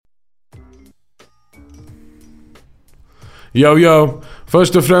Yo,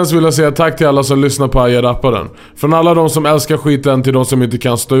 först och främst vill jag säga tack till alla som lyssnar på Arga Rapparen. Från alla de som älskar skiten till de som inte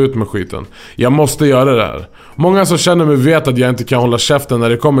kan stå ut med skiten. Jag måste göra det här. Många som känner mig vet att jag inte kan hålla käften när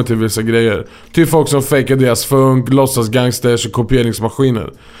det kommer till vissa grejer. Till folk som fejkar deras funk, låtsas gangsters och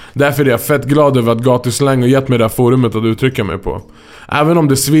kopieringsmaskiner. Därför är jag fett glad över att Gatuslang har gett mig det här forumet att uttrycka mig på. Även om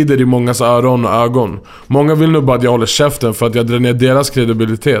det svider i mångas öron och ögon. Många vill nog bara att jag håller käften för att jag drar ner deras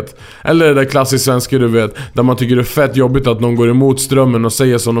kredibilitet. Eller det där klassiskt svenska du vet, där man tycker det är fett jobbigt att någon går emot strömmen och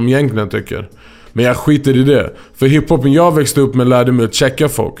säger som de egentligen tycker. Men jag skiter i det. För hiphopen jag växte upp med lärde mig att checka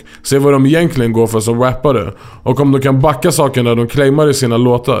folk. Se vad de egentligen går för som rappare. Och om de kan backa sakerna de claimar i sina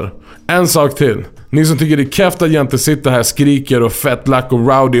låtar. En sak till. Ni som tycker det är kräft att jag inte sitter här, skriker och fett lack och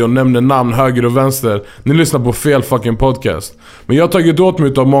rowdy och nämner namn höger och vänster. Ni lyssnar på fel fucking podcast. Men jag har tagit åt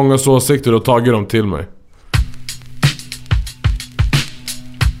mig av mångas åsikter och tagit dem till mig.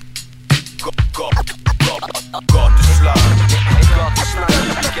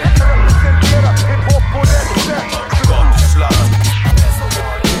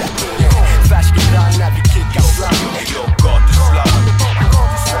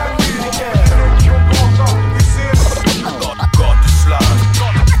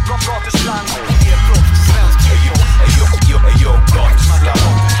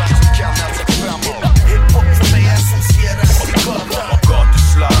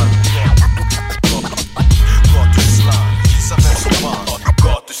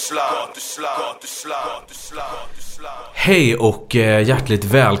 Hej och hjärtligt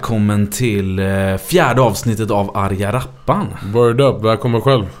välkommen till fjärde avsnittet av Arga Rappan. Word up, välkommen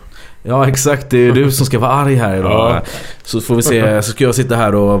själv. Ja exakt, det är du som ska vara arg här idag. Ja. Så får vi se, så ska jag sitta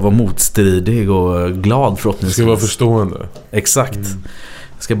här och vara motstridig och glad förhoppningsvis. Ska vara förstående. Exakt.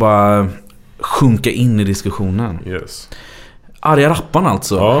 Jag ska bara sjunka in i diskussionen. Yes. Arga Rappan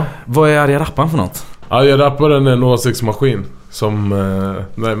alltså. Ja. Vad är Arga Rappan för något? Arga Rapparen är en åsiktsmaskin som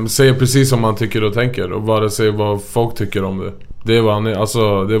säger precis som man tycker och tänker och bara säger vad folk tycker om det. Det är vad han är,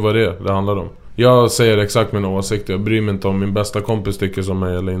 alltså det var det handlar om. Jag säger exakt mina åsikter. Jag bryr mig inte om min bästa kompis tycker som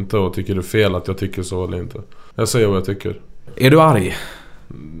mig eller inte och tycker det är fel att jag tycker så eller inte. Jag säger vad jag tycker. Är du arg?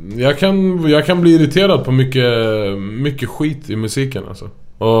 Jag kan bli irriterad på mycket skit i musiken alltså.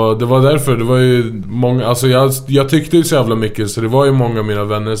 Och det var därför, det var ju många, alltså jag tyckte ju så jävla mycket. Så det var ju många av mina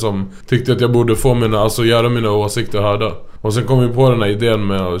vänner som tyckte att jag borde få göra mina åsikter hörda. Och sen kom vi på den här idén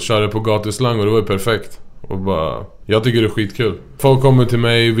med att köra på Gatuslang och det var ju perfekt. Och bara, jag tycker det är skitkul. Folk kommer till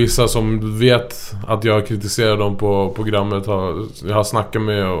mig, vissa som vet att jag kritiserar dem på programmet jag har snackat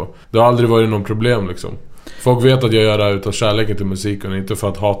med och det har aldrig varit någon problem liksom. Folk vet att jag gör det här utav kärleken till musiken, inte för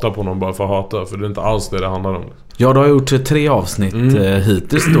att hata på någon bara för att hata, för det är inte alls det handlar om. Ja, du har gjort 3 avsnitt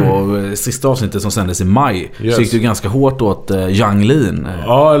hittills då. Sista avsnittet som sändes i maj. Yes. Så gick du ganska hårt åt Yung Lean.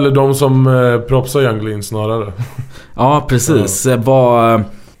 Ja, eller de som propsar Yung Lean snarare. Ja, precis. Ja.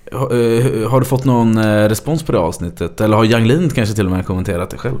 Har du fått någon respons på det avsnittet? Eller har Yung Lean kanske till och med kommenterat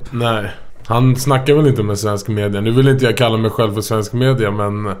det själv? Nej. Han snackar väl inte med svensk media. Nu vill inte jag kalla mig själv för svensk media,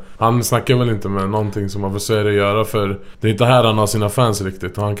 men han snackar väl inte med någonting som han försöker göra, för det är inte här han har sina fans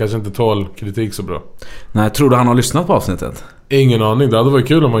riktigt. Och han kanske inte tål kritik så bra. Nej, tror du han har lyssnat på avsnittet? Ingen aning, det hade varit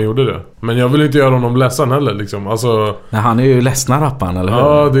kul om han gjorde det. Men jag vill inte göra honom ledsen heller liksom. Alltså... Nej, han är ju ledsna rappan, eller hur?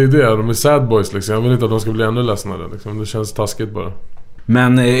 Ja, det är det, de är sad boys liksom. Jag vill inte att de ska bli ännu ledsnare liksom. Det känns taskigt bara.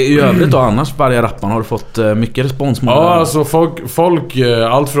 Men i övrigt då, annars varje rappan har du fått mycket respons mot? Ja, alltså folk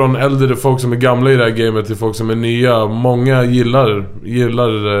allt från äldre folk som är gamla i det här gamet till folk som är nya. Många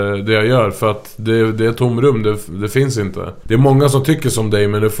gillar det jag gör, för att det är tomrum, det finns inte. Det är många som tycker som dig,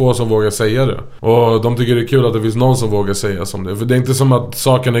 men det är få som vågar säga det. Och de tycker det är kul att det finns någon som vågar säga som det. För det är inte som att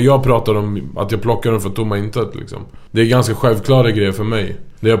sakerna jag pratar om, att jag plockar dem för tomma intet liksom. Det är ganska självklara grejer för mig,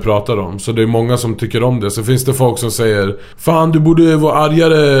 det jag pratar om. Så det är många som tycker om det. Så finns det folk som säger, fan du borde vara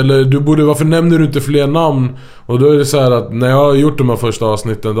argare, eller varför nämner du inte fler namn? Och då är det så här att när jag har gjort de här första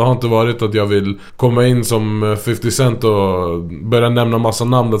avsnitten, det har inte varit att jag vill komma in som 50 Cent och börja nämna massa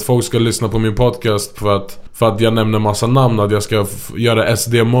namn, att folk ska lyssna på min podcast för att jag nämner massa namn, att jag ska göra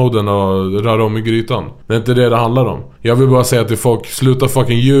SD-moden och röra om i grytan. Det är inte det handlar om. Jag vill bara säga till folk, sluta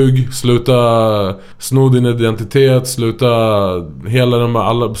fucking ljug, sluta sno din identitet, sluta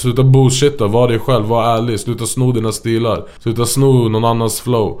bullshitta, var dig själv, var ärlig, sluta sno dina stilar, sluta sno någon annans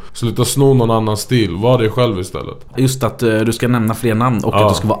flow, sluta sno någon annans stil, var dig själv istället. Just att du ska nämna fler namn och att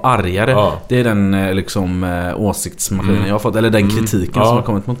du ska vara argare. Det är den liksom åsiktsmaskinen jag har fått, eller den kritiken som har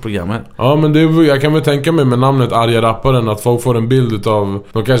kommit mot programmet. Ja, men jag kan väl tänka mig med namnet Arga Rapparen att folk får en bild av,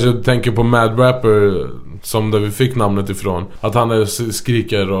 de kanske tänker på Mad Rapper som där vi fick namnet ifrån, att han är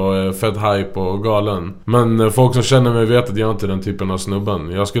skriker och är fett hype och galen. Men folk som känner mig vet att jag inte är den typen av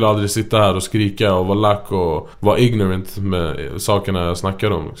snubben. Jag skulle aldrig sitta här och skrika och vara lack och vara ignorant med sakerna jag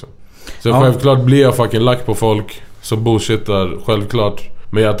snackar om liksom. Så självklart blir jag fucking lack på folk som bullshittar, självklart.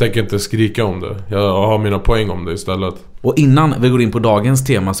 Men jag tänker inte skrika om det. Jag har mina poäng om det istället. Och innan vi går in på dagens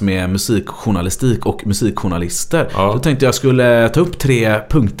tema som är musikjournalistik och musikjournalister, då tänkte jag skulle ta upp 3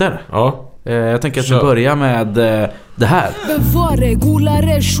 punkter. Jag tänker att vi börjar med det här. Bevare,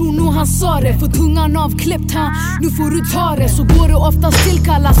 golare, shuno, han sa det. För tungan avklippt han, nu får du ta det. Så går det oftast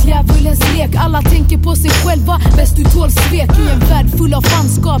tillkallas djävulens lek. Alla tänker på sig själva, bäst du tål svek. I en värld full av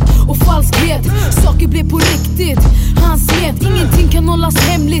fanskap och falskhet. Saker blir på riktigt, han smet. Ingenting kan hållas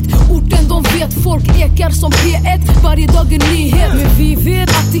hemligt. Orten de vet, folk ekar som P1. Varje dag en nyhet. Men vi vet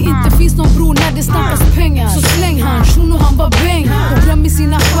att det inte finns någon bro när det snackas pengar. Så släng han, shuno, han var bäng. Och glöm i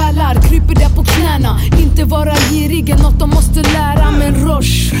sina själar, kryper där på knäna. Inte vara girig, något de måste lära. Men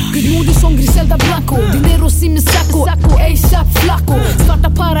Roche, gudmodig som Griselda Blanco. Dinero Simi Sacco, ASAP Flacco. Svarta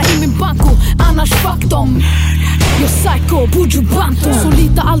para i min banko, annars fuck dem. Jag psycho, Buju Banton. Så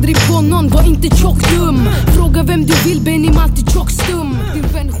lita aldrig på någon, var inte tjock dum. Fråga vem du vill, Benim alltid tjock stum. Din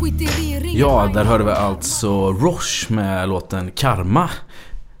vän skiter i ring. Ja, där hörde vi alltså Roche med låten Karma.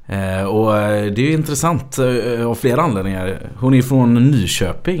 Och det är ju intressant av flera anledningar. Hon är från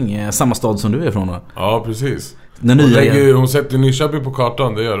Nyköping, samma stad som du är från då. Ja, precis. Hon sätter Nyköping på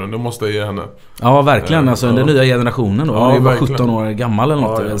kartan, det gör hon. Det måste jag ge henne. Ja, verkligen. Alltså den nya generationen då. Hon är ju bara 17 år gammal eller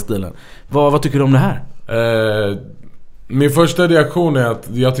något i den stilen. Vad tycker du om det här? Min första reaktion är att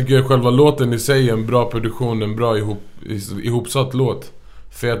jag tycker själva låten i sig är en bra produktion, en bra ihopsatt låt.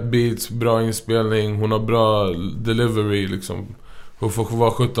 Fet beats, bra inspelning, hon har bra delivery liksom. Hon får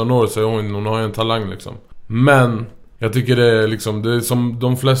vara 17 år så hon har en talang liksom. Men jag tycker det är som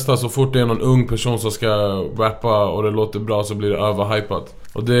de flesta, så fort det är någon ung person som ska rappa och det låter bra så blir det överhypat.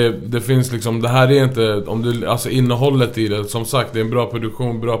 Och det finns liksom, det här är inte, alltså innehållet i det, som sagt det är en bra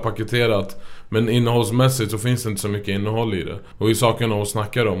produktion, bra paketerat. Men innehållsmässigt så finns det inte så mycket innehåll i det. Och i sakerna hon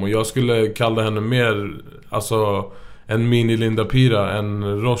snackar om. Och jag skulle kalla henne mer, alltså en mini Linda Pira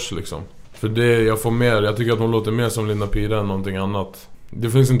än Roche liksom. För det jag får mer, jag tycker att hon låter mer som Linda Pira än någonting annat. Det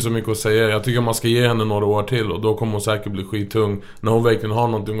finns inte så mycket att säga. Jag tycker man ska ge henne några år till och då kommer hon säkert bli skittung. När hon verkligen har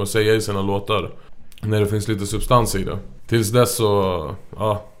någonting att säga i sina låtar. När det finns lite substans i det. Tills dess så,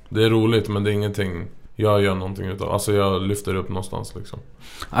 ja, det är roligt men det är ingenting jag gör någonting utav. Alltså jag lyfter upp någonstans liksom.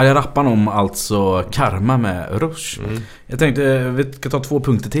 Ja, jag rappar om alltså Karma med Rush. Jag tänkte vi ska ta 2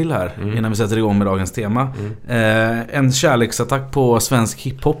 punkter till här innan vi sätter igång med dagens tema. En kärleksattack på svensk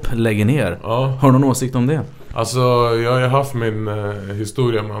hiphop lägger ner. Har du någon åsikt om det? Alltså jag har haft min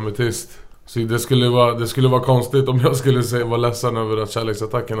historia med Ametist. Så det skulle vara konstigt om jag skulle vara ledsen över att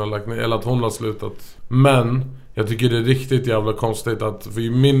kärleksattacken har lagt ner, eller att hon har slutat. Men jag tycker det är riktigt jävla konstigt att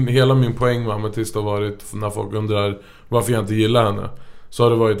hela min poäng med Ametist har varit, när folk undrar varför jag inte gillar henne, så har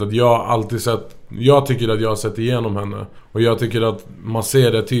det varit att jag tycker att jag har sett igenom henne. Och jag tycker att man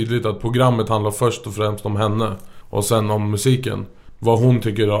ser det tydligt att programmet handlar först och främst om henne och sen om musiken. Vad hon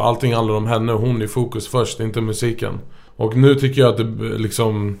tycker, och allting handlar om henne och hon är i fokus först, inte musiken. Och nu tycker jag att det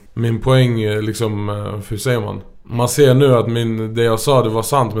liksom, min poäng liksom, hur säger man? Man ser nu att det jag sa det var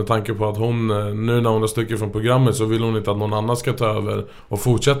sant, med tanke på att hon, nu när hon har stuckit från programmet, så vill hon inte att någon annan ska ta över och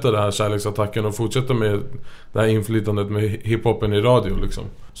fortsätta det här kärleksattacken och fortsätta med det här inflytandet med hiphopen i radio liksom.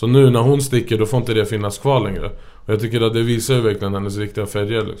 Så nu när hon sticker, då får inte det finnas kvar längre. Och jag tycker att det visar ju verkligen hennes riktiga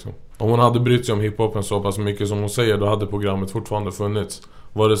färger liksom. Om hon hade brytt sig om hiphopen så pass mycket som hon säger, då hade programmet fortfarande funnits.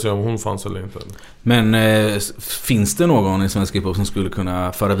 Var det så om hon fanns eller inte? Men finns det någon i svensk hiphop som skulle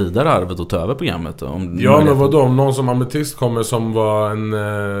kunna föra vidare arvet och ta över programmet? Men vadå? Om någon som Ametist kommer som var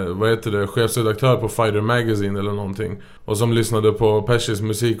en chefsredaktör på Fighter Magazine eller någonting, och som lyssnade på Peshis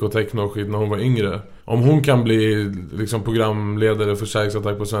musik och techno och skit när hon var yngre. Om hon kan bli liksom programledare för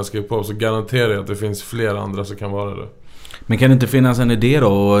kärleksattack på svensk hiphop, så garanterar jag att det finns fler andra som kan vara det. Men kan det inte finnas en idé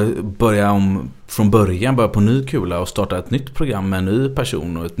då att börja börja på ny kula och starta ett nytt program med en ny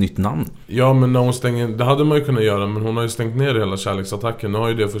person och ett nytt namn? Ja, men när hon stänger, det hade man ju kunnat göra, men hon har ju stängt ner hela kärleksattacken. Nu har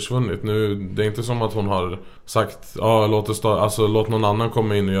ju det försvunnit. Nu, det är inte som att hon har sagt låt någon annan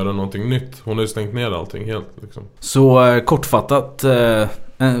komma in och göra någonting nytt. Hon har ju stängt ner allting helt liksom. Så kortfattat,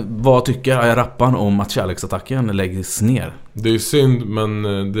 vad tycker jag rappan om att kärleksattacken läggs ner? Det är synd, men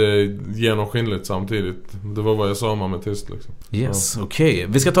det är genomskinligt samtidigt. Det var vad jag sa om Ametist liksom. Yes, okej.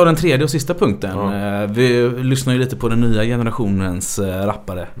 Vi ska ta den tredje och sista punkten. Vi lyssnar ju lite på den nya generationens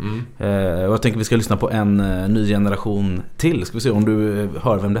rappare. Och jag tänker vi ska lyssna på en ny generation till. Ska vi se om du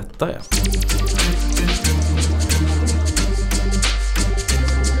hör vem detta är.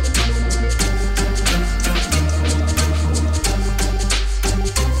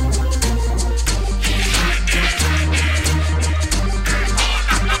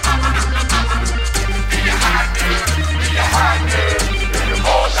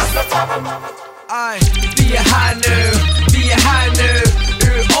 Aj, vi är här nu, vi är här nu.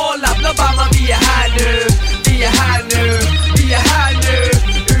 Ur All Alabama, vi är här nu. Vi är här nu, vi är här nu.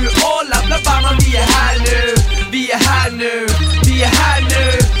 Ur All Alabama, vi är här nu. Vi är här nu, vi är här nu.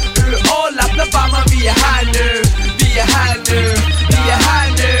 Ur All Alabama, vi är här nu. Vi är här nu, vi är här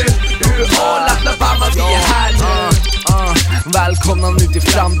nu. Ur All Alabama, vi är här nu. Välkomna nu till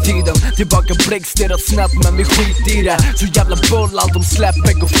framtiden. Tillbaka blickstirrat snett men vi skiter i det. Så jävla bull, allt de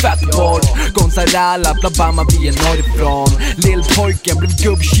släpper går fett bort. Gonzarala, Alabama, vi är norrifrån. Lillpojken blev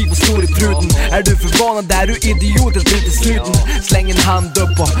gubbkiv och stor i truten. Är du förvånad där du idioter bryter sluten? Släng en hand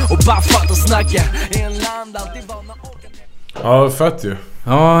upp och bara fatta snacka. En land alltid vana. Ja, fett ju.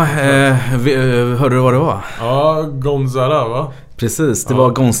 Ja, hörde du vad det var? Ja, Gonzara, va? Precis, det var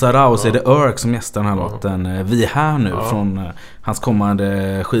Gonzara och så är det Örk som gästar den här låten. Vi är här nu från hans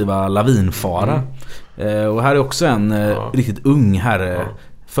kommande skiva Lavinfara. Och här är också en riktigt ung herre,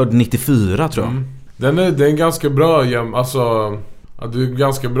 född 94 tror jag. Det är en ganska bra alltså det är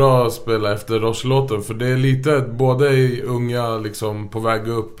ganska bra att spela efter Roche-låten, för det är lite båda är unga liksom på väg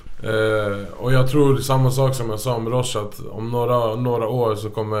upp. Och jag tror samma sak som jag sa om Roche, att om några år så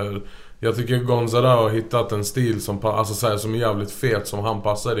kommer, jag tycker Gonzara har hittat en stil som, alltså så här, som är jävligt fet, som han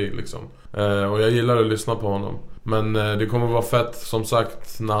passar i liksom. Och jag gillar att lyssna på honom. Men det kommer vara fett som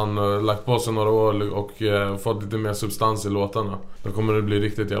sagt när han lagt på sig några år och fått lite mer substans i låtarna. Då kommer det bli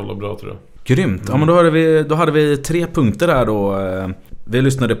riktigt jävla bra, tror jag. Grymt. Ja, men då hade vi 3 punkter där då. Vi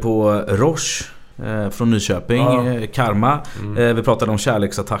lyssnade på Roche från Nyköping, Karma. Vi pratade om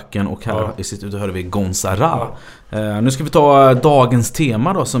kärleksattacken och här i sitt ute hörde vi Gonzara. Nu ska vi ta dagens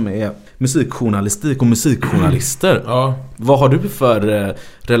tema då, som är musikjournalistik och musikjournalister. Vad har du för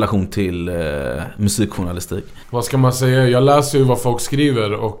relation till musikjournalistik? Vad ska man säga? Jag läser ju vad folk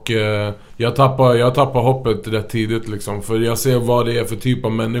skriver och jag tappar hoppet rätt tidigt liksom, för jag ser vad det är för typ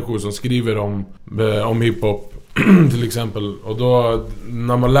av människor som skriver om hiphop till exempel. Och då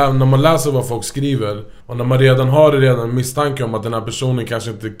när man läser vad folk skriver och när man redan har misstanke om att den här personen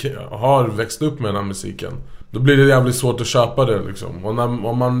kanske inte har växt upp med den här musiken, då blir det jävligt svårt att köpa det liksom. Och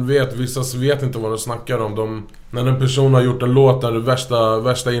om man vet, vissa vet inte vad de snackar om. När en person har gjort en låt där det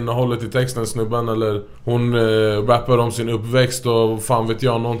värsta innehållet i texten, snubben eller hon rappar om sin uppväxt och fan vet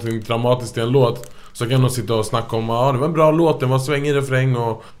jag, någonting dramatiskt i en låt, så kan de sitta och snacka om det var en bra låt, det var svängig refräng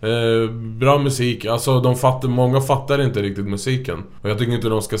och bra musik. Alltså många fattar inte riktigt musiken. Och jag tycker inte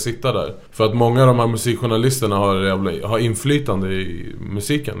de ska sitta där. För att många av de här musikjournalisterna har inflytande i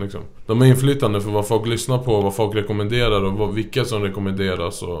musiken liksom. De har inflytande för vad folk lyssnar på, vad folk rekommenderar och vilka som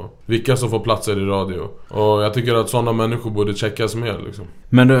rekommenderas och vilka som får platser i radio. Och jag tycker att sådana människor borde checkas mer liksom.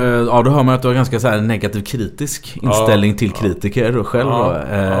 Men då hör man att du har ganska så här negativ kritisk inställning till kritiker och själv då.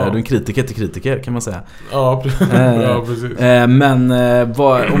 Du är en kritiker till kritiker, kan man säga. Ja, precis. Men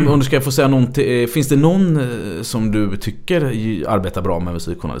om du ska få säga någonting, finns det någon som du tycker arbetar bra med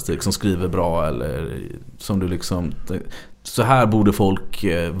musikjournalistik, som skriver bra, eller som du liksom, så här borde folk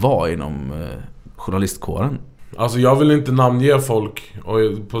vara inom journalistkåren? Alltså jag vill inte namnge folk,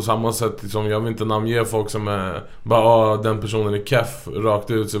 och på samma sätt som jag vill inte namnge folk som är bara den personen är keff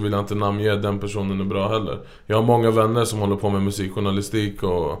rakt ut, så vill jag inte namnge den personen är bra heller. Jag har många vänner som håller på med musikjournalistik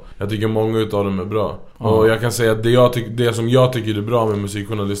och jag tycker många utav dem är bra. Och jag kan säga att det som jag tycker är bra med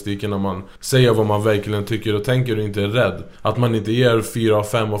musikjournalistiken, när man säger vad man verkligen tycker och tänker och inte är rädd, att man inte ger 4 av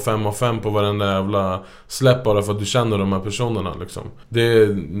 5 och 5 av 5 på varenda jävla släpp bara för att du känner de här personerna liksom. Det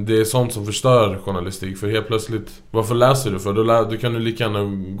är sånt som förstör journalistik, för helt plötsligt, varför läser du? För du kan ju lika gärna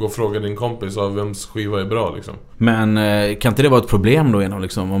gå och fråga din kompis av vems skiva är bra liksom. Men kan inte det vara ett problem då inom,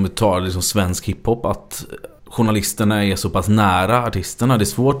 liksom, om vi tar liksom svensk hiphop, att journalisterna är så pass nära artisterna? Det är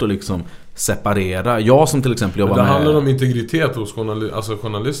svårt att liksom separera. Jag som till exempel jobbar med... Det handlar om integritet hos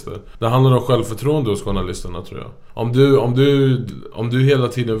journalister. Det handlar om självförtroende hos journalisterna, tror jag. Om du hela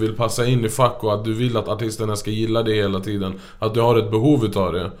tiden vill passa in i fack och att du vill att artisterna ska gilla det hela tiden, att du har ett behov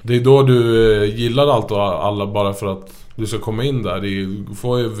utav det, det är då du gillar allt och alla bara för att du ska komma in där,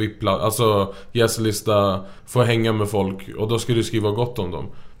 få vippla, alltså gästlista, få hänga med folk, och då ska du skriva gott om dem.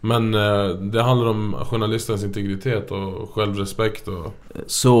 Men det handlar om journalistens integritet och självrespekt och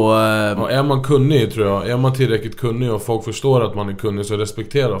är man kunnig, tror jag, är man tillräckligt kunnig och folk förstår att man är kunnig, så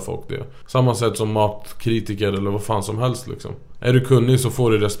respekterar folk det. Samma sätt som matkritiker eller vad fan som helst liksom. Är du kunnig så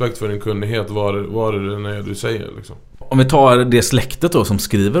får du respekt för din kunnighet, vad det än är du säger liksom. Om vi tar det släktet då som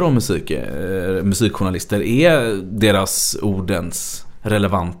skriver om musikjournalister, är deras ordens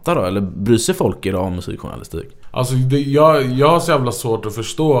relevanta då? Eller bryr sig folk idag om musikjournalistik? Alltså jag har så jävla svårt att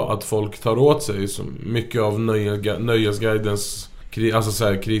förstå att folk tar åt sig så mycket av Nöjesguidens alltså så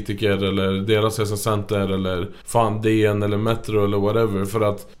här, kritiker eller deras recensenter eller fan DN eller Metro eller whatever. För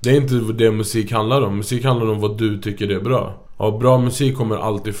att det är inte det musik handlar om. Musik handlar om vad du tycker det är bra. Och bra musik kommer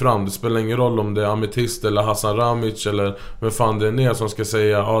alltid fram. Det spelar ingen roll om det är Ametist eller Hassan Ramic eller vem fan det är som ska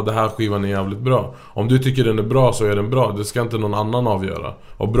säga ja, det här skivan är jävligt bra. Om du tycker den är bra så är den bra. Det ska inte någon annan avgöra.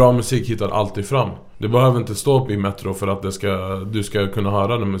 Och bra musik hittar alltid fram. Det behöver inte stå upp i Metro för att du ska kunna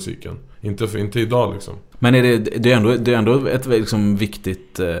höra den musiken. Inte idag liksom. Men det är ändå ett liksom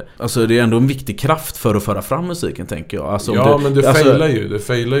viktigt, alltså det är ändå en viktig kraft för att föra fram musiken, tänker jag. Alltså, ja, men det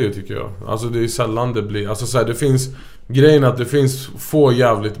failar ju tycker jag. Alltså det är sällan det blir, alltså så här, det finns grejen att det finns få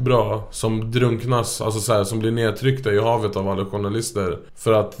jävligt bra som drunknas, alltså så här, som blir nedtryckta i havet av alla journalister.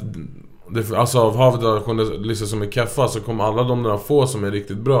 För att alltså av havet av journalister som är keffa, så kommer alla de där få som är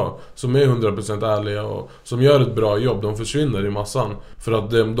riktigt bra, som är 100% ärliga och som gör ett bra jobb, de försvinner i massan. För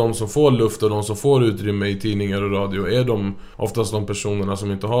att de som får luft och de som får utrymme i tidningar och radio är oftast de personerna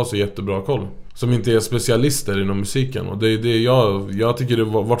som inte har så jättebra koll, som inte är specialister inom musiken. Och det är det jag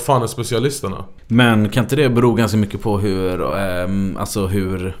tycker vart fan är specialisterna? Men kan inte det bero ganska mycket på hur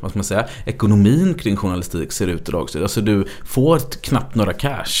vad ska man säga, ekonomin kring journalistik ser ut idag? Alltså du får knappt några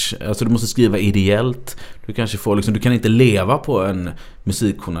cash. Alltså du måste skriva ideellt. Du kanske får liksom, du kan inte leva på en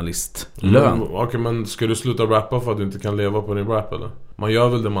musikjournalistlön. Okej, men ska du sluta rappa för att du inte kan leva på din rap eller? Man gör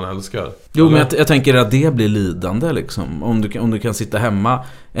väl det man älskar. Jo, men jag tänker att det blir lidande liksom. Om du kan sitta hemma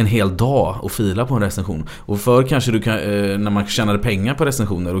en hel dag och fila på en recension. Och för kanske du kan, när man tjänade pengar på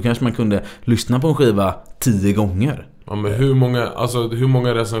recensioner, då kanske man kunde lyssna på en skiva 10 gånger. Ja, men hur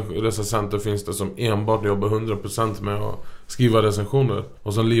många recensenter finns det som enbart jobbar 100% med att skriva recensioner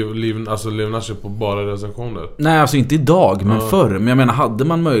och som livnar sig på bara recensioner? Nej, alltså inte idag, men förr. Men jag menar, hade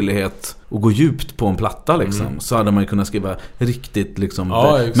man möjlighet att gå djupt på en platta liksom, så hade man ju kunnat skriva riktigt liksom.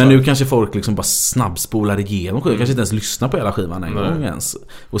 Men nu kanske folk liksom bara snabbspolar igenom skivan, kanske inte ens lyssnar på hela skivan en gång ens,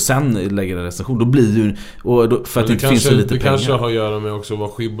 och sen lägger en recension. Då blir ju för att det inte finns så lite pengar. Det kanske har att göra med också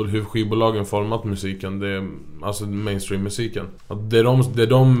hur skivbolagen format musiken. Det är alltså mainstream-musiken. Det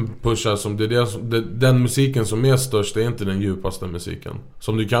de pushar som den musiken som är störst är inte den djupaste musiken.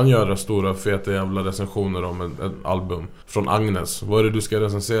 Som du kan göra stora feta jävla recensioner om ett album från Agnes. Vad är det du ska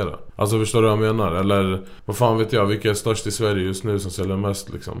recensera? Alltså förstår du vad jag menar? Eller vad fan vet jag, vilka är störst i Sverige just nu som säljer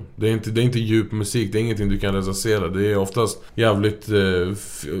mest liksom? Det är inte djup musik, det är ingenting du kan recensera. Det är oftast jävligt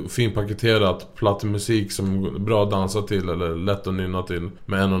finpaketerat platt musik som är bra att dansa till eller lätt att nynna till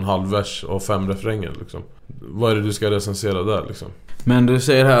med 1,5 vers och 5 refränger liksom. Vad är det du ska recensera där liksom? Men du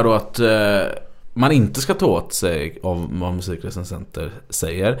säger här då att man inte ska ta åt sig av vad musikrecensenter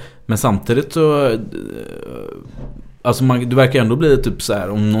säger, men samtidigt så alltså du verkar ändå bli typ så här,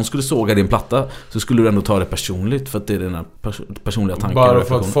 om någon skulle såga din platta så skulle du ändå ta det personligt för att det är dina personliga tankar. Bara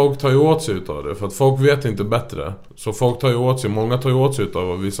för att folk tar ju åt sig utav det, för att folk vet inte bättre. Så folk tar ju åt sig, många tar ju åt sig utav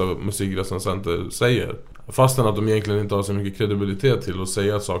vad vissa musikrecensenter säger. Fastän att de egentligen inte har så mycket kredibilitet till att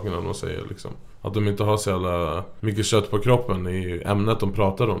säga sakerna de säger liksom. Att de inte har så jävla mycket kött på kroppen i ämnet de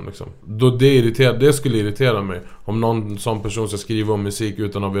pratar om liksom. Då det skulle irritera mig om någon sån person ska skriva om musik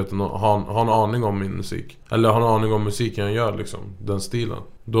utan att veta ha en aning om min musik. Eller ha en aning om musiken jag gör liksom, den stilen.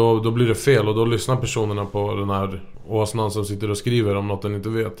 Då blir det fel och då lyssnar personerna på den här åsnan som sitter och skriver om något den inte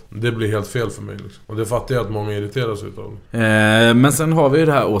vet. Det blir helt fel för mig liksom. Och det fattar jag att många irriterar sig utav. Men sen har vi ju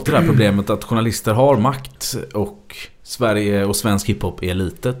det här problemet att journalister har makt och Sverige och svensk hiphop är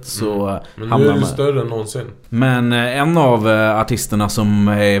litet, så men nu är det större än någonsin. Men en av artisterna som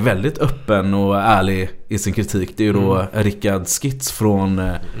är väldigt öppen och ärlig i sin kritik, det är ju då Rickard Skitz från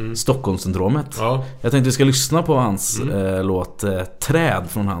Stockholmssyndromet. Ja. Jag tänkte vi ska lyssna på hans låt Träd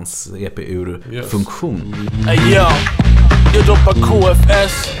från hans EP Ur Funktion. Jag droppar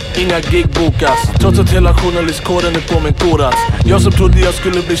KFS, inga gig bokas. Trots att hela journalistkåren är på min koras. Jag som trodde jag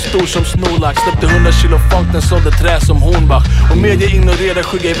skulle bli stor som Snorlax släppte 100 kilo funk, den sålde trä som Hornbach. Och media ignorerar,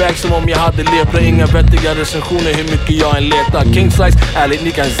 skygga iväg som om jag hade lepra. Inga vettiga recensioner hur mycket jag än letar. King size, ärligt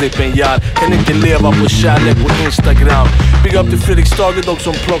ni kan zippa en jar. Kan inte leva på kärlek på Instagram. Big up till Fredrik Stager dock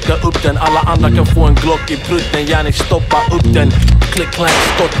som plockar upp den. Alla andra kan få en glock i prutten, Jannik stoppa upp den. Klick, klank,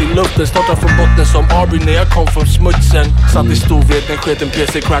 stått i luften, startar från botten som Aubrey när jag kom från smutsen. Satt i storvreten, sketen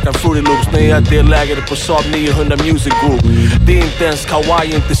PC, crackar Fruity Loops när jag delägade på Saab 900 Music Group. Det är inte ens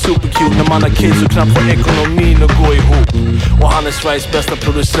kawaii, inte supercute när man har kids och knappt får ekonomin att gå ihop. Och han är Sveriges bästa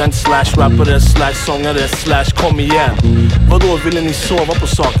producent slash rappare slash sångare slash kom igen. Vadå, ville ni sova på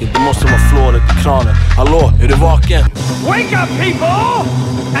saker? Det måste vara flåret i kranen. Hallå, är du vaken? Wake up people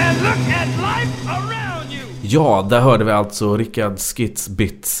and look at life around you. Ja, där hörde vi alltså Rickard Skitz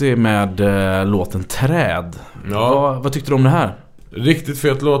Bitsy med låten Träd. Ja. Vad tyckte du om det här? Riktigt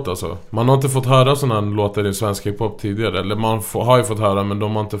fet låt alltså. Man har inte fått höra sådana låtar i svensk hiphop tidigare. Eller man har ju fått höra, men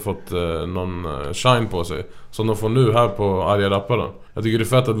de har inte fått någon shine på sig som de får nu här på Arga Rapparen. Jag tycker det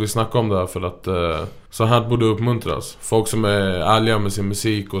är fett att vi snackar om det här, för att så här borde uppmuntras. Folk som är ärliga med sin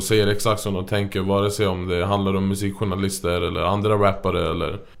musik och säger exakt som de tänker, vare sig om det handlar om musikjournalister eller andra rappare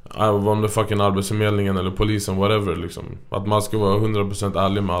eller om det fucking arbetsförmedlingen eller polisen, whatever liksom. Att man ska vara 100%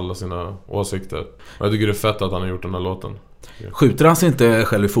 ärlig med alla sina åsikter. Och jag tycker det är fett att han har gjort den här låten. Skjuter han sig inte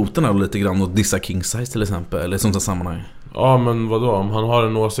själv i foten eller lite grann och dissa King Size till exempel, eller sånt där sammanhang? Ja, men vadå? Om han har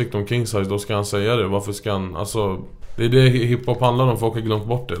en åsikt om King Size, då ska han säga det. Varför ska han, alltså, det är det hiphop handlar om, folk har glömt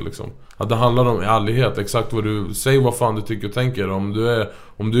bort det liksom. Att det handlar om ärlighet, exakt vad du säger, vad fan du tycker och tänker. Om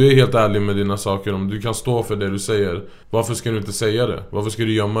du är helt ärlig med dina saker, om du kan stå för det du säger, varför ska du inte säga det? Varför ska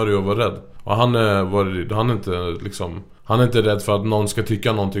du gömma dig och vara rädd? Och han är inte rädd för att någon ska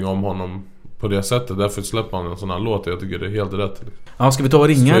tycka någonting om honom på det sättet. Därför släpper han en sån här låt. Jag tycker det är helt rätt. Ja, ska vi ta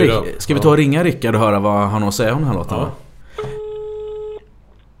och ringa Rickard och höra vad han har att säga om den här låten? Ja.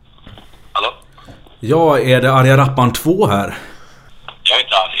 Hallå? Ja, är det Arga Rapparen 2 här? Jag är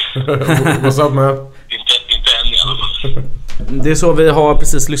inte arg. What's up, man? Inte än i alla fall. Det är så, vi har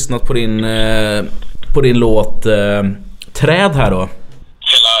precis lyssnat på din låt Träd här då.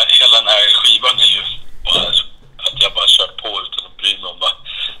 Hela den här skivan är ju bara att jag bara kör på utan att bry mig om vad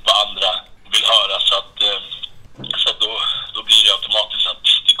andra vill höra, så att då blir det automatiskt att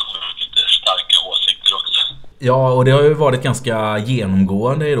det kommer ut lite starka åsikter också. Ja, och det har ju varit ganska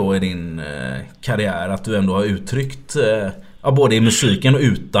genomgående då i din karriär att du ändå har uttryckt både i musiken och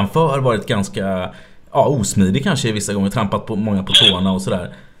utanför varit ganska osmidig kanske i vissa gånger, trampat på många på tårna och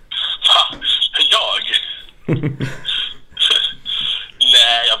sådär. Jag?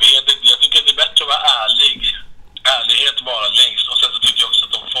 Nej, jag vet inte. Jag tycker att det är bättre att vara ärlig. Ärlighet vara längst. Och sen så tycker jag också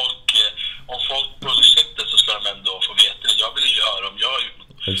att om folk bullshittar så ska de ändå få veta det. Jag vill ju höra om jag har gjort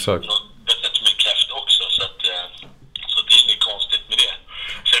något betett mig kräft också. Så det är inget konstigt med det.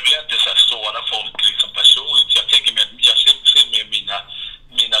 Så jag vill inte så här såra folk liksom personligt. Så jag tänker med, jag ser med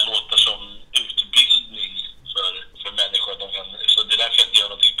mina låtar som utbildning för människor. Så det är därför jag inte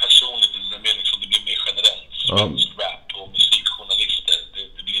gör någonting personligt. Det blir mer generellt. Svensk rap och musikjournalister.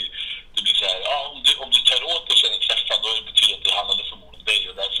 Det blir så här, om du tar åt och känner träffad, då betyder att det handlade förmodligen dig,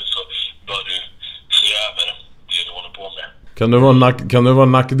 och därför så bör du se över det du håller på med. Kan det vara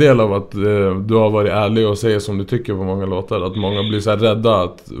en nackdel av att du har varit ärlig och säger som du tycker på många låtar? Att många blir så här rädda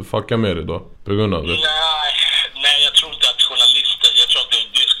att fucka med dig då, på grund av det? Nej, jag tror inte att journalister, jag tror att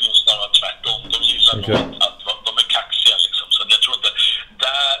det skulle snarare vara tvärtom. De gillar att de är kaxiga liksom, så jag tror inte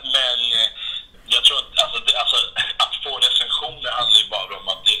men jag tror att få recensioner handlar ju bara om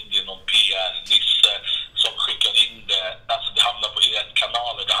att det är någon PR-nisse som skickar in det. Alltså det hamnar på rätt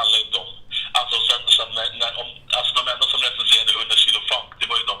kanaler. Det handlar inte om, de enda som recenserade 100 kilo funk, det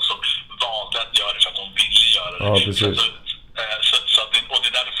var ju de som valde att göra det för att de ville göra det. Ja, precis. Och det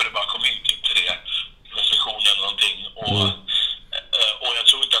är därför det bara kom in typ 3 recensioner eller någonting. Och jag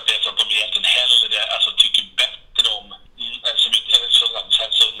tror inte att det är så att de egentligen hellre tycker bättre om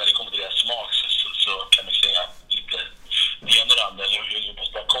så när det kommer till deras smak så kan man säga lite det ena och andra, eller hur på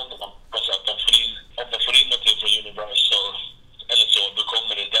sparkonton. Att om de får in någonting från Universal eller så, då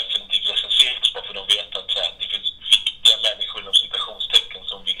kommer det definitivt recenseras bara för de vet att det finns viktiga människor inom citationstecken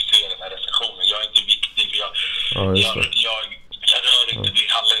som vill se den här recensionen. Jag är inte viktig, för jag rör inte, det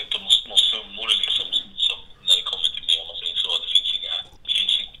handlar inte om några summor liksom, som när det kommer till mig, om man säger så.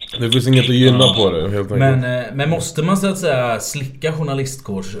 Det finns inget att gynna på det, helt enkelt. Men måste man så att säga slicka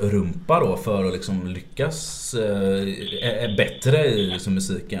journalistkårsrumpa då för att liksom lyckas är bättre i liksom,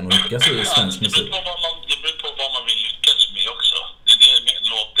 musiken och lyckas i svensk musik? Det beror på vad man vill lyckas med också. Det är det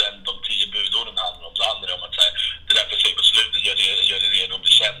låten de 10 budorden handlar om. Det handlar om att det där för sig på slutet gör det redo att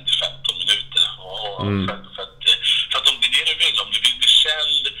bli känd i 15 minuter. För att om det är det du vill, om du vill bli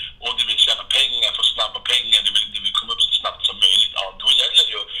känd och du vill tjäna pengar, få snabba pengar, du vill komma upp så snabbt som möjligt, då gäller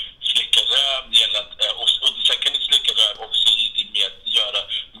det ju att slicka röv, och sen kan du slicka röv också med att göra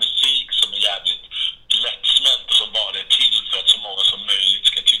musik som är jävligt lättsmält och som bara är till för att så många som möjligt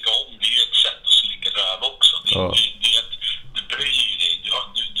ska tycka om. Det är ju ett sätt att slicka röv också. Du bryr dig,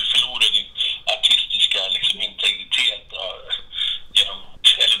 du förlorar din artistiska liksom, integritet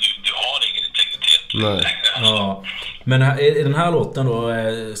eller du har ingen integritet. Nej. Ja. Men i den här låten då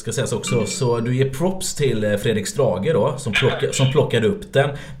ska sägas också, så du ger props till Fredrik Strage då som plockade upp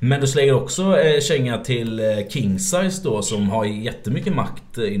den, men du slänger också känga till King Size då, som har jättemycket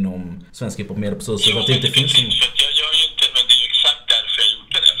makt inom svensk hiphop med på så att det inte finns någon. Jag gör ju inte, men det är ju exakt därför jag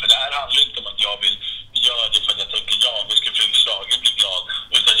gjorde det, för det här handlar inte om att jag vill göra det för att jag tänker vi ska Fredrik Strage bli glad,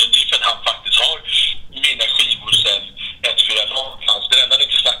 utan det är för att han faktiskt har mina skivor sen 1-4 långt.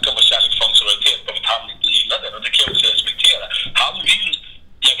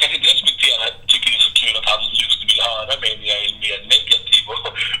 mer negativ och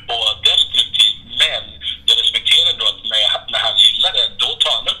destruktiv. Men jag respekterar ändå att när han gillar det, då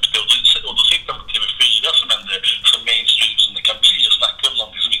tar han upp det och då sitter han på TV4 som ändå så mainstream som det kan bli och snackar om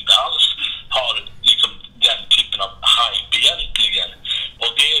någonting som inte alls har liksom den typen av hype egentligen.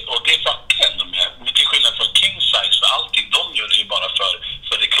 Och det fuckar ändå med till skillnad från King Size, för allting de gör är ju bara för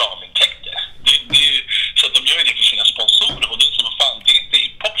reklamintäkter. Så att de gör det för sina sponsorer och det är som fan, det är inte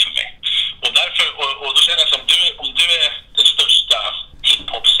hiphop för mig. Och därför, och då känner jag som om du är den största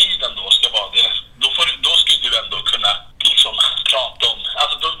hiphop-sidan då ska vara det, då skulle du ändå kunna liksom prata om,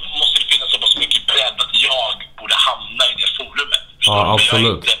 alltså då måste det finnas så pass mycket bredd att jag borde hamna i det forumet. Ja,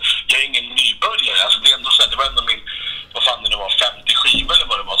 absolut. Jag är ingen nybörjare, alltså det är ändå så här, det var ändå min, vad fan det var, 50 skiva eller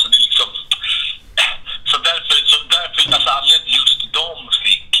vad det var, så det är liksom, så därför alltså anledningen just de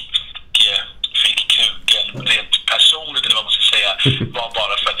fick kuken rent personligt eller vad man ska säga var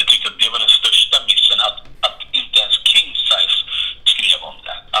bara för att jag tyckte att det var den största missen att inte ens King Size skrev om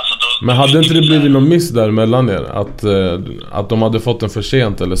det. Alltså då, men hade inte det blivit någon miss där mellan er? Att de hade fått den för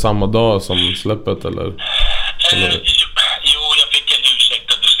sent eller samma dag som släppet eller? Jo, jag fick en ursäkt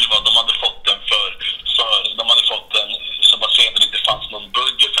att det skulle vara de hade fått den för de hade fått den så bara sent att det inte fanns någon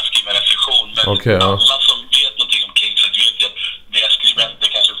budget för att skriva en recension. Men okay, ja. Alla som vet någonting om King Size vet att deras skribenter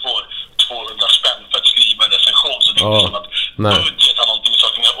kanske får 200 spänn för att skriva en recension, så det är inte som att budget har någonting med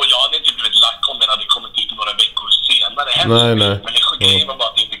saker. Och jag hade inte blivit lack om den hade kommit ut några veckor senare heller. Nej. Men det var bara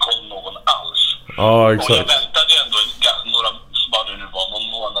att det inte kom någon alls. Ja, exakt. Och jag väntade ändå någon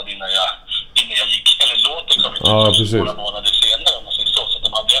månad innan jag gick, eller låten kom ut några månader senare om man säger så att de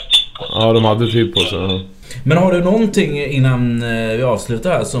hade tid på sig. Ja, de hade tid på sig. Ja. Men har du någonting innan vi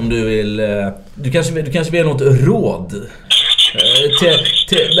avslutar här som du vill... Du kanske vill ha något råd?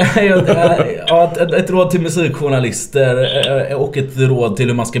 Ett råd till musikjournalister och ett råd till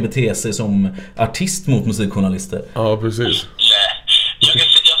hur man ska bete sig som artist mot musikjournalister. Ja, precis. Jag ser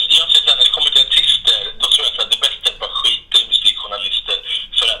att när det kommer till artister, då tror jag att det bästa är att bara skita i musikjournalister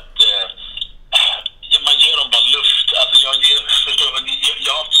för att man ger dem bara luft. Alltså jag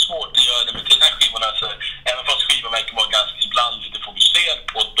har haft svårt att göra det, men till den här skivan alltså, även fast skivan verkar vara ganska ibland lite fokuserad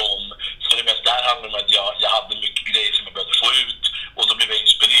på dem, så det mest där handlar om att jag hade mycket grejer som jag behövde få ut och då blev jag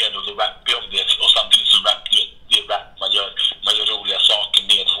inspirerad och då rappade jag om det och samtidigt så rappade det rap man gör roliga saker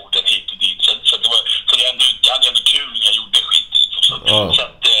med orden hit och dit, så det var, så jag hade ändå kul när jag gjorde skit så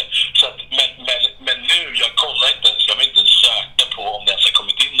att, men nu jag kollar inte ens, jag vill inte söka på om det ens har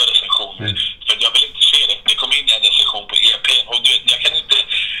kommit in några recensioner för jag vill inte se det. Det kom in en recension på EP och du vet, jag kan inte,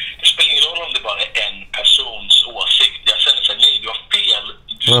 det spelar ingen roll om det bara är en persons åsikt. Jag känner såhär, nej du har fel,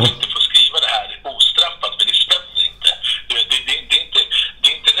 du ska inte få skriva det här ostraffat för det stämmer inte. Du vet, det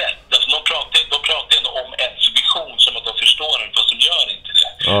är inte rätt. Alltså, de pratar ändå om ens vision som att de förstår den, fast de gör inte det.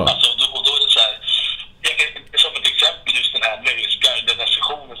 Alltså, och då är det såhär, som ett exempel just den här nöjesguiden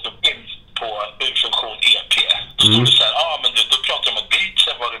recensionen som finns på funktion EP. Då står det såhär, men då pratar de om att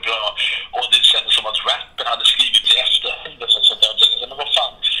beatsen var det bra och det kändes som att rappen hade skrivit till efterhand och sånt där. Men vad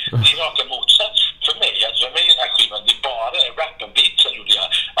fan, det är raka motsats för mig. Alltså för mig i den här skivan, det är bara rappen, beatsen gjorde jag.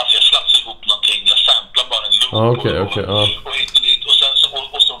 Alltså jag slafsade ihop någonting, jag samplar bara en loop och hit och dit. Och sen så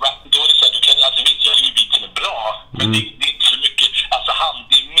rappen, då är det såhär, du kan alltså visst, jag tycker beatsen är bra, men det är inte så mycket, alltså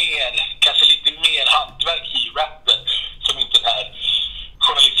det är mer, kanske lite mer hantverk i rappen som inte den här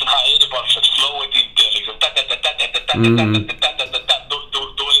journalisten här är det bara för att flowet inte liksom då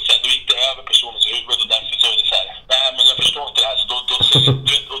är det såhär, då gick det över personens huvud och därför så är det såhär, nej men jag förstår inte det här, så då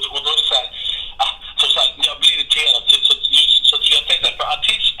och då är det såhär, som sagt, jag blir irriterad så jag tänkte att för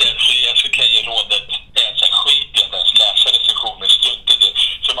artister så kan jag ge rådet såhär, skit i att ens läsa recensioner, strunt i det,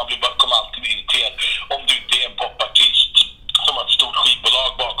 för man kommer alltid irriterad om du inte är en popartist som har ett stort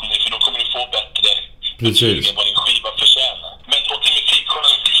skivbolag bakom dig, för då kommer du få bättre betyg än vad din skiva förtjänar. Men till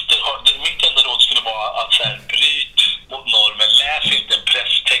musikjournalister mitt enda råd skulle vara att så här, bryt mot normen, läs inte en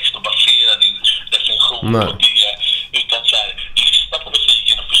presstext och basera din recension på det, utan så här, lyssna på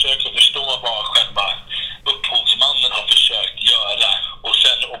musiken och försök att förstå vad själva upphovsmannen har försökt göra och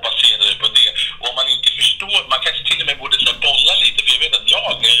sen basera det på det. Och om man inte förstår, man kanske till och med borde så här, bolla lite, för jag vet att jag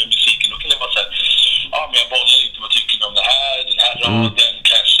när jag gör musiken, då kan det vara så här, men jag bollar lite, vad tycker ni om det här, den här raden,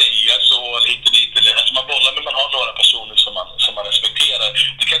 kan jag säga så, lite dit, eller alltså man bollar, men man har några personer som man respekterar.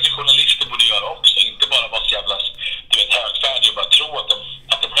 Det kanske journalister borde göra också, inte bara vara så jävla, du vet, högfärdig och bara tro att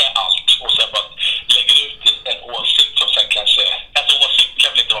de är allt och sen bara lägger ut en åsikt som sen kanske, alltså åsikten kan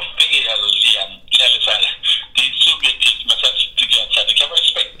väl inte vara fel igen, eller så här, det är subjektivt, men sen tycker jag att det kan vara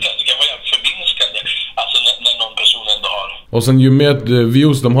respektlöst, det kan vara förminskande, alltså när någon person ändå har. Och sen ju mer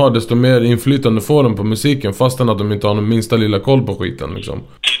views de har, desto mer inflytande får de på musiken, fastän att de inte har någon minsta lilla koll på skiten liksom.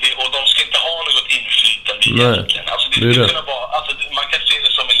 Och de ska inte ha något inflytande egentligen. Alltså det skulle kunna vara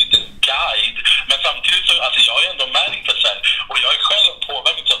har ju ändå märkt att så här, och jag är själv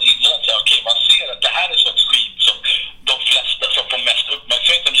påverkad av innan att säga, okej, man ser att det här är sånt skit som de flesta som får mest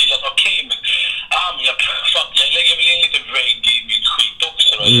uppmärksamhet blir att okej, men jag lägger väl in lite reggae i min skit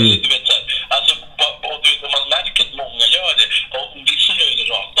också då. Du vet så här, alltså, och du vet, om man märker att många gör det, och vissa gör det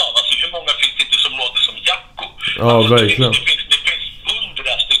rakt av, alltså hur många finns det inte som låter som Jacko? Ja, verkligen. Det finns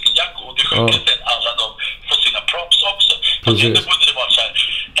 100 stycken Jacko, och det sjukaste är att alla de får sina props också. Alltså, det borde det vara så här,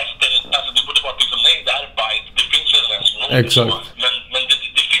 det borde vara liksom, nej, det här är bite, det finns en som låter exakt. Så, men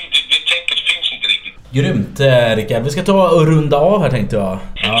det tänket finns inte riktigt. Grymt, Rickard. Vi ska ta och runda av här, tänkte jag.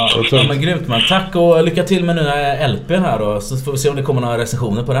 Ja, men grymt, man. Tack och lycka till med nya LP:n här då. Så får vi se om det kommer några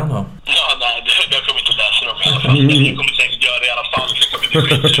recensioner på den då. Ja, nej, jag kommer inte läsa dem i alla fall. Jag kommer säkert göra det i alla fall. Så kommer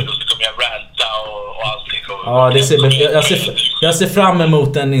det skit och så kommer jag ranta och allting. Jag ser fram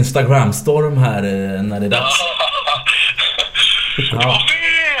emot en Instagram-storm här när det är dags. Ja.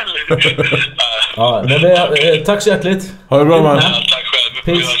 Fel! Ja, men tack så hjärtligt. Ha det bra, man. Ja, tack själv.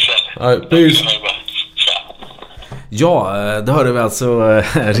 Peace. Peace. Ja, det hörde vi alltså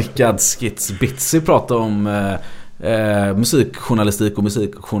Rickard Skits Bitsy prata om musikjournalistik och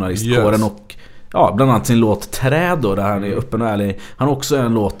musikjournalistkåren, och ja, bland annat sin låt Träd då, där han är öppen och ärlig. Han har också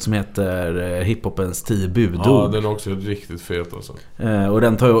en låt som heter Hiphopens 10 budord. Ja, den är också riktigt fet alltså. Och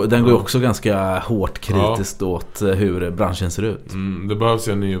den går också ganska hårt kritiskt åt hur branschen ser ut. Det behövs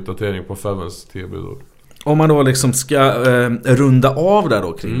en ny uppdatering på Fevens 10 budord. Om man då liksom ska runda av där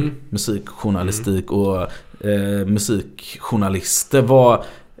då kring musikjournalistik och musikjournalister,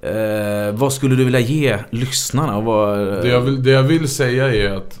 vad skulle du vilja ge lyssnarna? Det jag vill säga är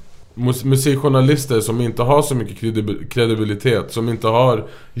att musikjournalister som inte har så mycket kredibilitet, som inte har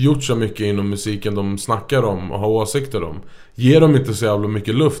gjort så mycket inom musiken de snackar om och har åsikter om, ger dem inte så jävla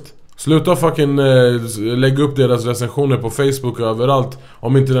mycket luft. Sluta fucking lägga upp deras recensioner på Facebook och överallt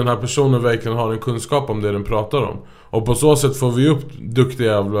om inte den här personen verkligen har en kunskap om det den pratar om. Och på så sätt får vi upp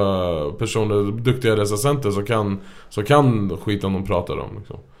duktiga jävla personer, duktiga recensenter så kan skiten de pratar om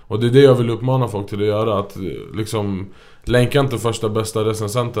liksom. Och det är det jag vill uppmana folk till att göra, att liksom länka inte första bästa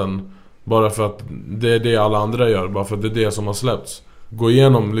recensenten bara för att det är det alla andra gör, bara för att det är det som har släppts. Gå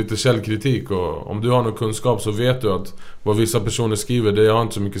igenom lite källkritik, och om du har någon kunskap så vet du att vad vissa personer skriver, det har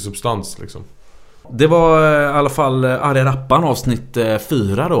inte så mycket substans liksom. Det var i alla fall Arga Rappan avsnitt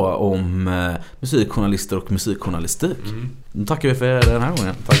 4 då om musikjournalister och musikjournalistik. Då tackar vi för den här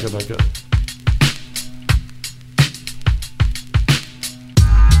gången. Tackar.